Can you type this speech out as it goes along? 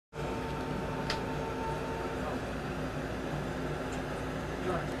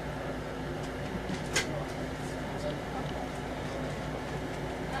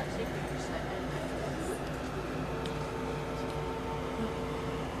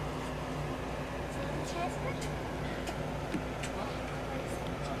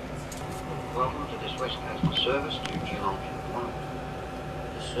Welcome to this West Coastal service to Geelong and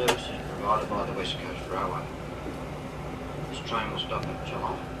Warnambool. This service is provided by the West Coast Railway. This train will stop at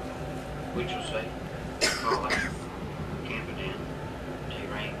Geelong, Winchelsea, Colac, Camperdown,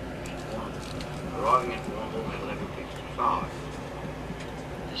 Teerang and Warnambool, arriving at Warnambool at 11:55.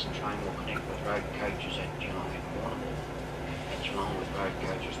 This train will connect with road coaches at Geelong and Warnambool, at Geelong with road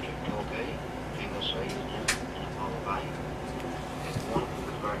coaches to Torquay, Anglesey and Apollo Bay, at Warnambool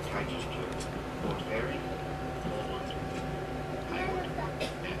with road coaches to Port Fairy, Portland, Heywood,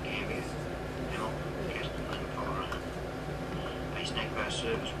 Mount Gambier, Melbourne, Castle and Colorado. A snack bar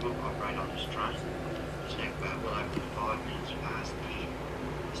service will operate on this train. The snack bar will open at 5 minutes past 10.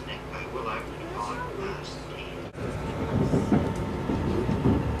 The snack bar will open at 5 past 10.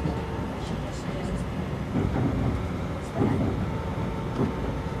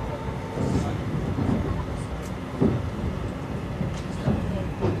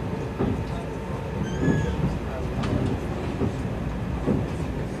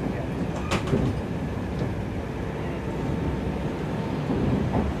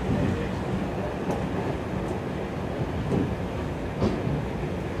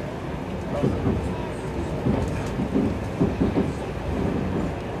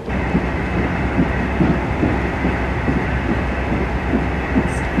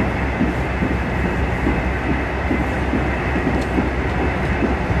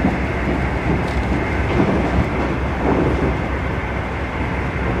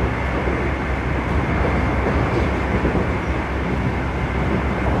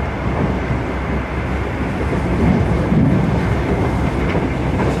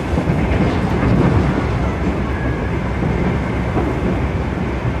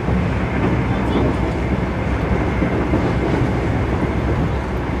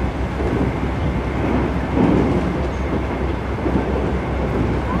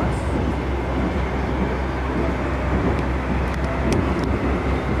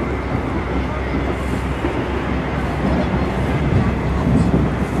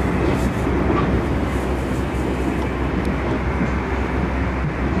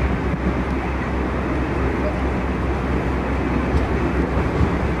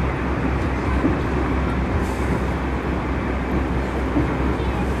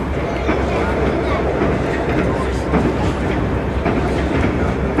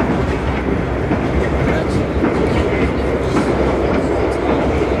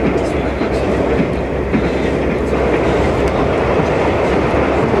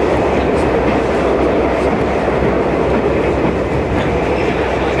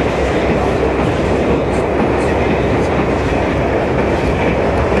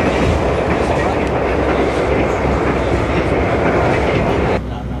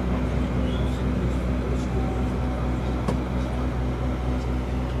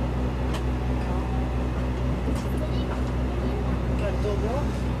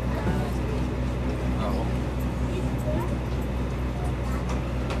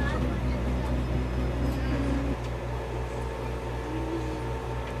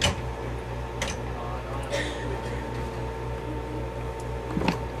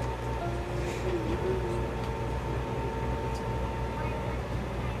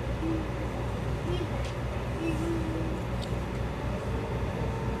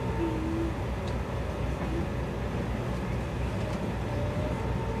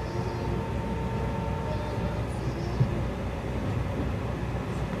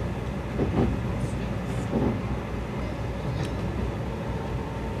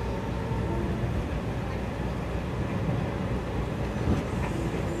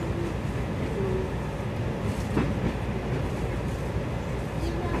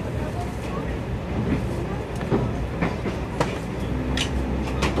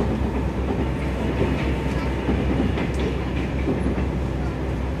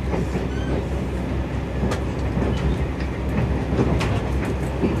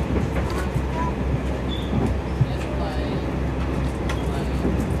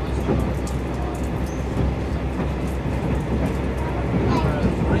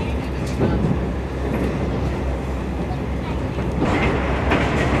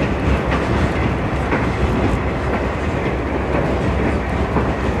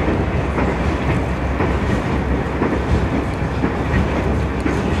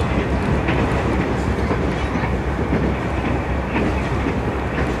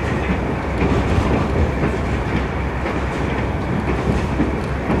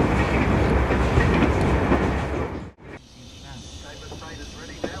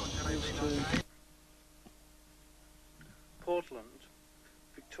 Portland,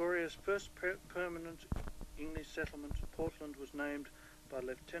 Victoria's first permanent English settlement, Portland was named by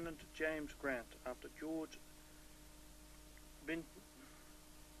Lieutenant James Grant after George Bentinck,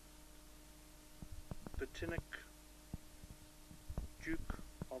 Duke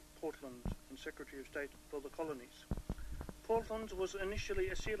of Portland and Secretary of State for the colonies. Portland was initially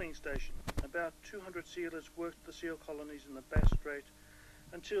a sealing station. About 200 sealers worked the seal colonies in the Bass Strait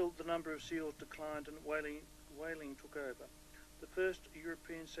until the number of seals declined and whaling took over. The first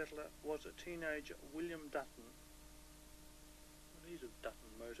European settler was a teenager, William Dutton, these are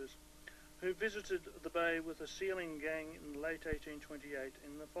Dutton Motors, who visited the bay with a sealing gang in late 1828.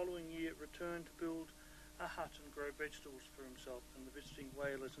 In the following year returned to build a hut and grow vegetables for himself and the visiting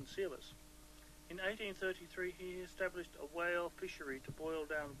whalers and sealers. In 1833 he established a whale fishery to boil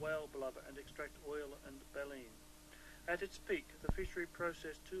down whale blubber and extract oil and baleen. At its peak, the fishery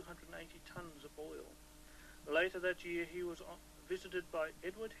processed 280 tons of oil. Later that year he was visited by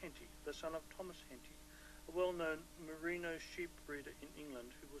Edward Henty, the son of Thomas Henty, a well-known merino sheep breeder in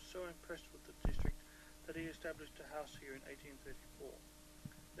England, who was so impressed with the district that he established a house here in 1834.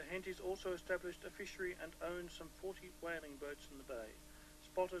 The Hentys also established a fishery and owned some 40 whaling boats in the bay.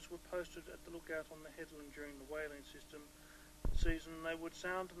 Spotters were posted at the lookout on the headland during the whaling season. They would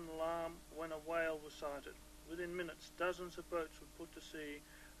sound an alarm when a whale was sighted. Within minutes, dozens of boats would put to sea,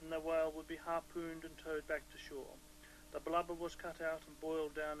 and the whale would be harpooned and towed back to shore. The blubber was cut out and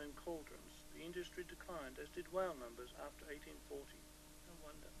boiled down in cauldrons. The industry declined, as did whale numbers after 1840. No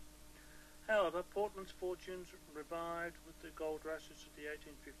wonder. However, Portland's fortunes revived with the gold rushes of the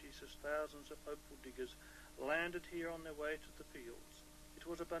 1850s as thousands of hopeful diggers landed here on their way to the fields. It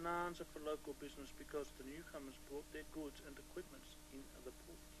was a bonanza for local business because the newcomers brought their goods and equipments in the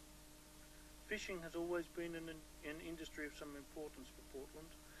port. Fishing has always been an industry of some importance for Portland.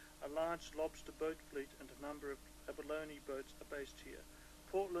 A large lobster boat fleet and a number of abalone boats are based here.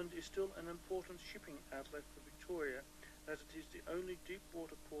 Portland is still an important shipping outlet for Victoria, as it is the only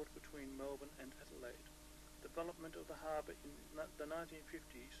deep-water port between Melbourne and Adelaide. Development of the harbour in the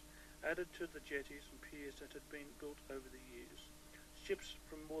 1950s added to the jetties and piers that had been built over the years. Ships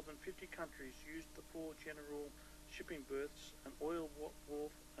from more than 50 countries used the 4 general shipping berths, an oil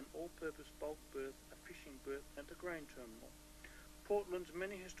wharf, an all-purpose bulk berth, a fishing berth and a grain terminal. Portland's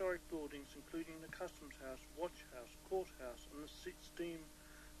many historic buildings, including the Customs House, Watch House, Courthouse and the Steam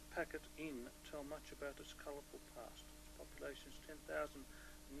Packet Inn, tell much about its colourful past. Its population is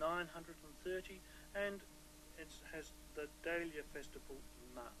 10,930 and it has the Dahlia Festival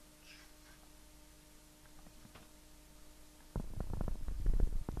in March.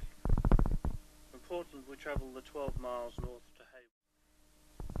 From Portland we travel the 12 miles north to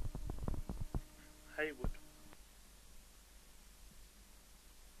Heywood.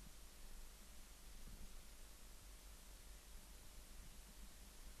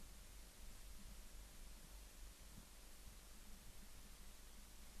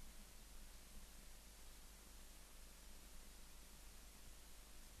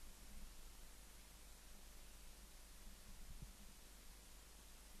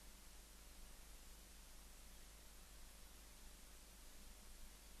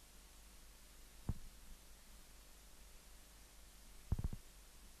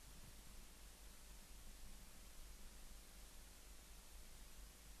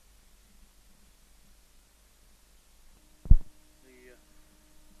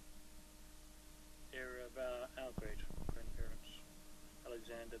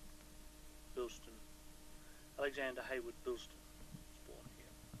 Alexander Heywood Bilston was born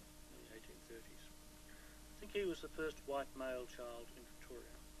here in the 1830s. I think he was the first white male child in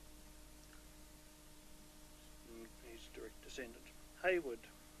Victoria. He's a direct descendant. Heywood.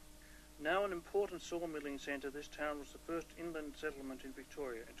 Now an important sawmilling centre, this town was the first inland settlement in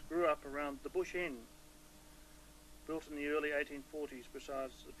Victoria. It grew up around the Bush Inn, built in the early 1840s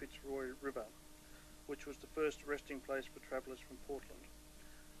beside the Fitzroy River, which was the first resting place for travellers from Portland.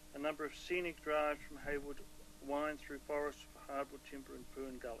 A number of scenic drives from Heywood wind through forests for hardwood timber and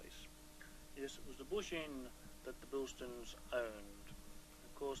fern gullies. Yes, it was the Bush Inn that the Bilstons owned.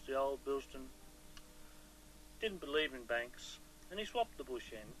 Of course, the old Bilston didn't believe in banks, and he swapped the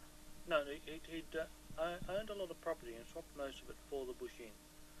Bush Inn. No, he'd owned a lot of property and swapped most of it for the Bush Inn,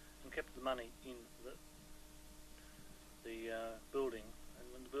 and kept the money in the building. And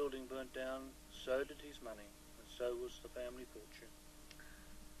when the building burnt down, so did his money, and so was the family fortune.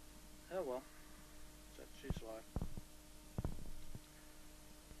 Oh well, that's his life.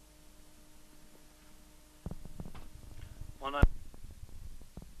 My name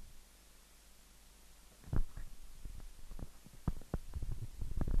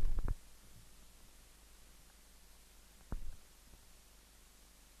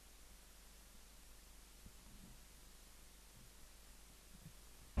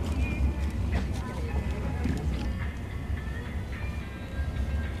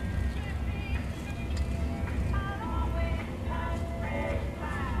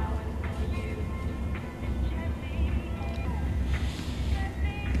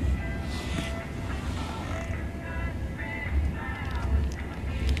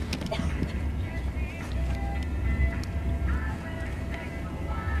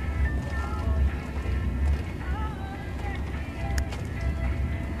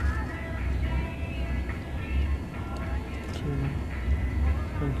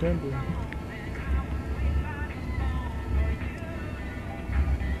Turnbull.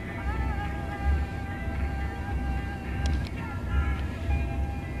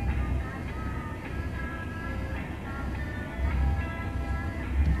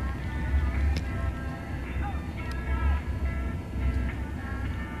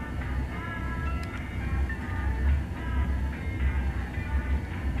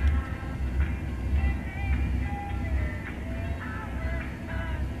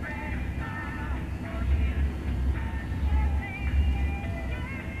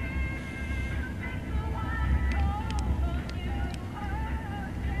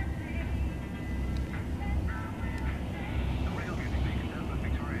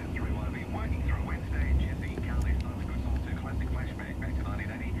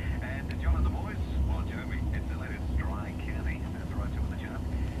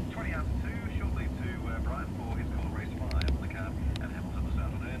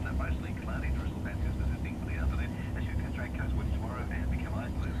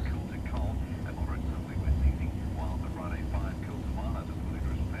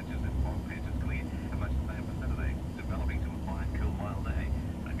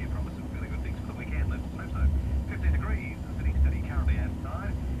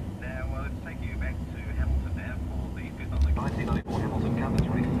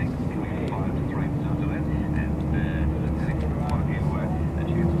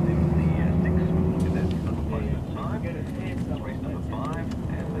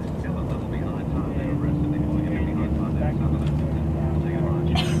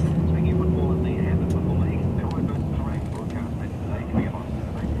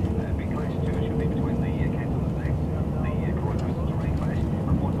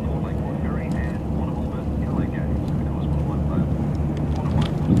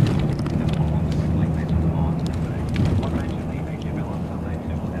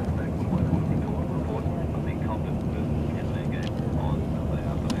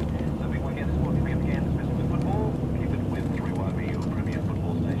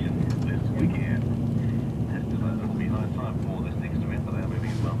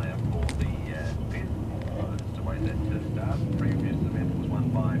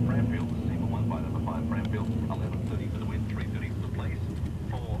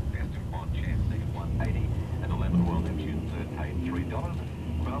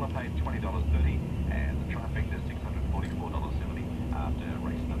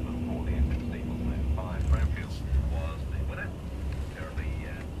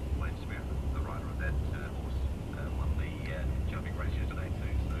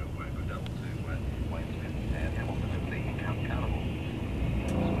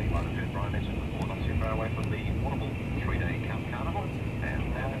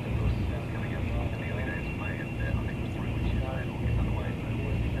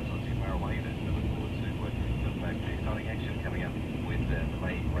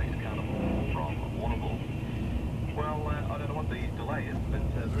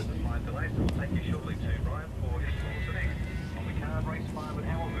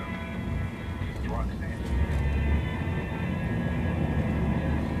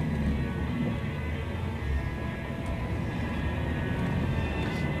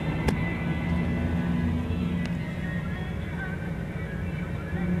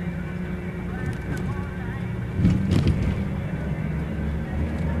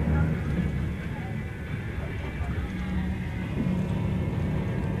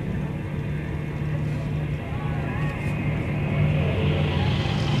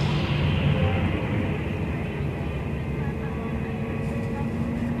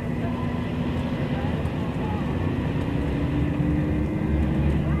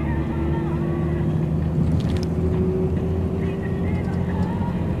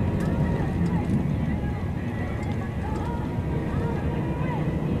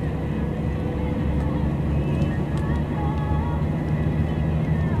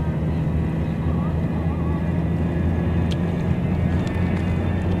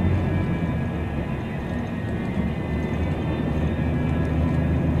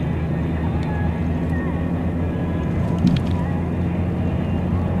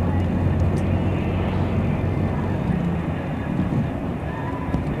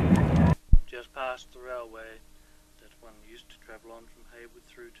 Past the railway that one used to travel on from Heywood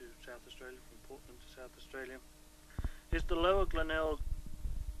through to South Australia, from Portland to South Australia, is the Lower Glenelg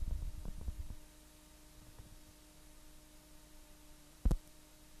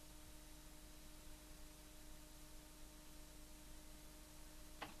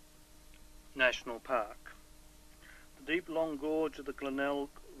National Park. The deep long gorge of the Glenelg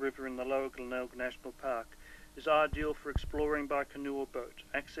River in the Lower Glenelg National Park is ideal for exploring by canoe or boat.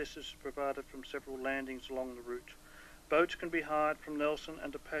 Access is provided from several landings along the route. Boats can be hired from Nelson,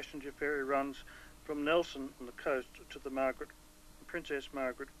 and a passenger ferry runs from Nelson on the coast to the Princess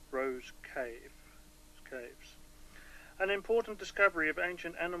Margaret Rose Caves. An important discovery of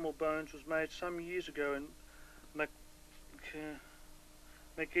ancient animal bones was made some years ago in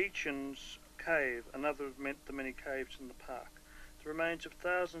McEachin's Cave, another of the many caves in the park. The remains of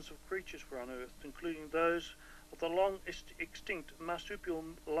thousands of creatures were unearthed, including those of the long-extinct marsupial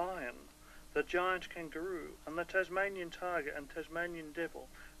lion, the giant kangaroo, and the Tasmanian tiger and Tasmanian devil,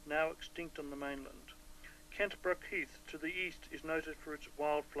 now extinct on the mainland. Kentbrook Heath to the east is noted for its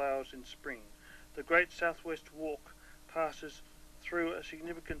wildflowers in spring. The Great Southwest Walk passes through a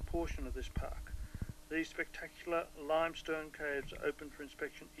significant portion of this park. These spectacular limestone caves are open for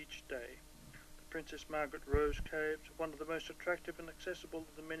inspection each day. The Princess Margaret Rose Caves, one of the most attractive and accessible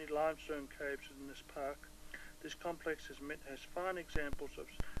of the many limestone caves in this park. This complex has fine examples of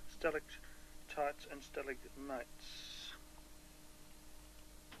stalactites and stalagmites.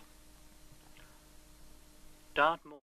 Dartmoor.